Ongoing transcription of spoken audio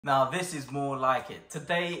Now this is more like it.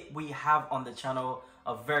 Today we have on the channel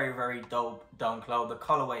a very dope dunk low. The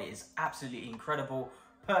colorway is absolutely incredible,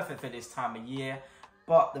 perfect for this time of year,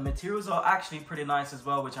 but the materials are actually pretty nice as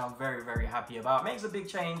well, which I'm very happy about. Makes a big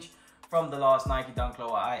change from the last Nike Dunk Low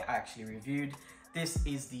I actually reviewed. This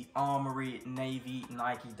is the Armory Navy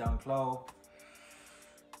Nike Dunk Low.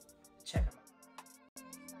 Check them out.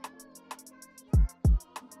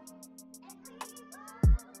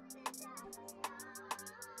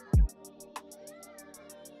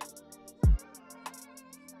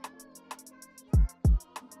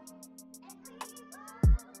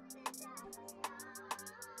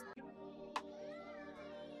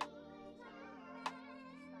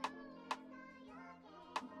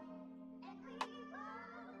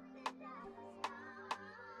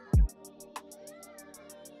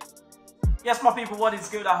 Yes, my people, what is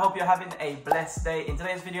good? I hope you're having a blessed day. In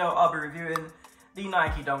today's video, I'll be reviewing the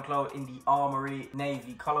Nike Dunk Low in the Armory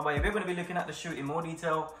Navy colorway. We're going to be looking at the shoe in more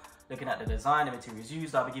detail, looking at the design, the materials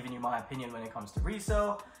used. I'll be giving you my opinion when it comes to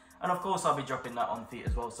resale. And of course, I'll be dropping that on feet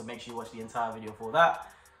as well, so make sure you watch the entire video for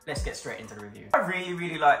that. Let's get straight into the review. I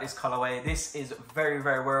really like this colorway. This is very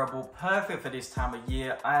wearable, perfect for this time of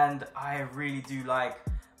year, and I really do like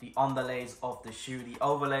the underlays of the shoe. The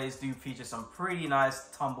overlays do feature some pretty nice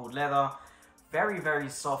tumbled leather. Very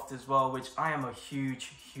soft as well, which I am a huge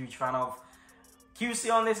fan of. QC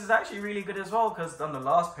on this is actually really good as well, because on the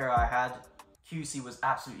last pair I had, QC was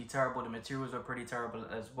absolutely terrible. The materials were pretty terrible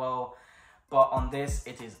as well. But on this,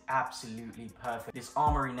 it is absolutely perfect. This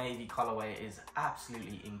Armory Navy colorway is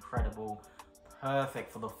absolutely incredible.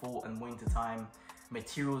 Perfect for the fall and winter time.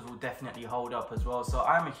 Materials will definitely hold up as well. So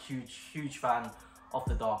I'm a huge fan of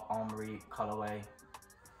the dark Armory colorway.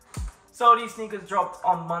 So these sneakers dropped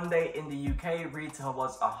on Monday in the UK. Retail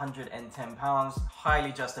was £110.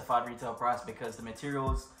 Highly justified retail price because the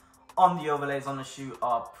materials on the overlays on the shoe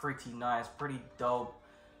are pretty nice, pretty dope,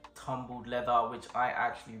 tumbled leather, which I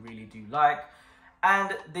actually really do like.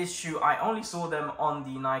 And this shoe, I only saw them on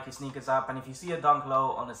the Nike sneakers app, and if you see a Dunk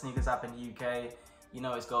Low on the sneakers app in the UK, you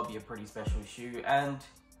know it's got to be a pretty special shoe, and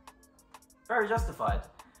very justified.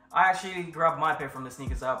 I actually grabbed my pair from the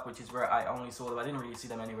sneakers app, which is where I only saw them. I didn't really see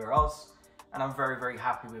them anywhere else. And I'm very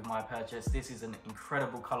happy with my purchase. This is an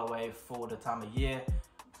incredible colorway for the time of year.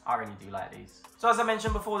 I really do like these. So as I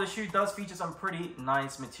mentioned before, the shoe does feature some pretty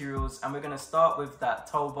nice materials. And we're going to start with that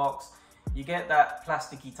toe box. You get that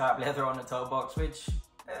plasticky type leather on the toe box, which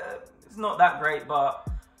is not that great, but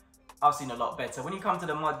I've seen a lot better. When you come to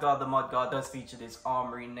the mudguard does feature this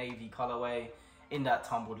Armory Navy colorway in that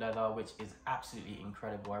tumbled leather, which is absolutely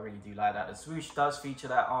incredible. I really do like that. The swoosh does feature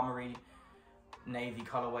that Armory Navy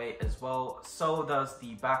colorway as well. So does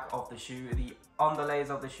the back of the shoe. The underlays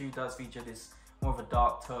of the shoe does feature this more of a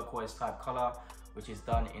dark turquoise type color, which is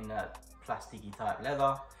done in that plasticky type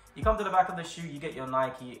leather. You come to the back of the shoe, you get your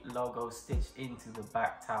Nike logo stitched into the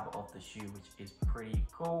back tab of the shoe, which is pretty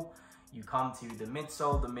cool. You come to the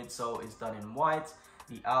midsole. The midsole is done in white.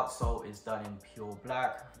 The outsole is done in pure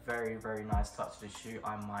black. Very nice touch to the shoe,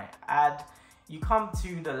 I might add. You come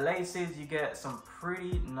to the laces, you get some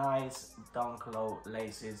pretty nice Dunk Low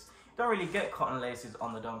laces. You don't really get cotton laces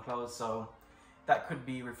on the Dunk Lows, so that could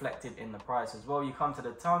be reflected in the price as well. You come to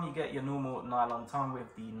the tongue, you get your normal nylon tongue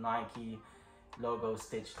with the Nike logo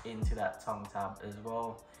stitched into that tongue tab as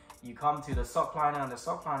well. You come to the sock liner, and the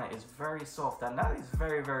sock liner is very soft, and that is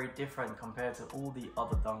very different compared to all the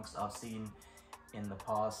other Dunks I've seen in the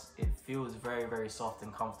past. It feels very soft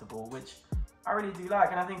and comfortable, which I really do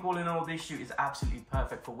like. And I think all in all, this shoe is absolutely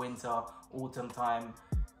perfect for winter, autumn time.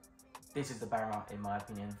 This is the banger in my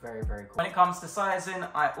opinion. Very cool. When it comes to sizing,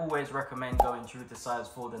 I always recommend going true to size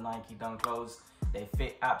for the Nike Dunk Lows. They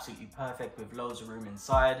fit absolutely perfect with loads of room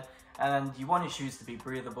inside, and you want your shoes to be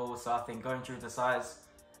breathable, so I think going true to size,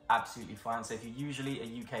 absolutely fine. So if you're usually a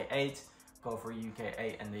UK 8, go for a UK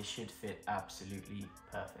 8 and they should fit absolutely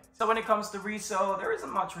perfect. So when it comes to resale, there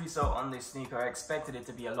isn't much resale on this sneaker. I expected it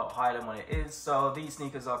to be a lot higher than what it is. So these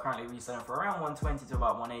sneakers are currently reselling for around 120 to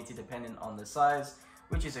about 180 depending on the size,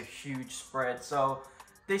 which is a huge spread. So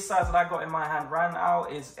this size that I got in my hand right now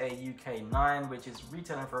is a UK 9, which is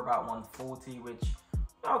retailing for about 140, which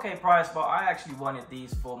okay price, but I actually wanted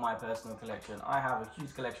these for my personal collection. I have a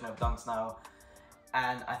huge collection of Dunks now,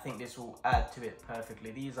 and I think this will add to it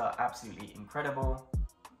perfectly. These are absolutely incredible.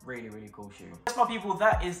 Really cool shoe. Yes, my people,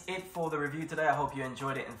 that is it for the review today. I hope you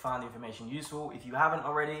enjoyed it and found the information useful. If you haven't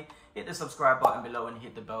already, hit the subscribe button below and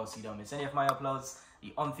hit the bell so you don't miss any of my uploads.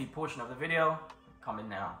 The on-feed portion of the video coming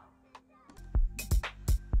now.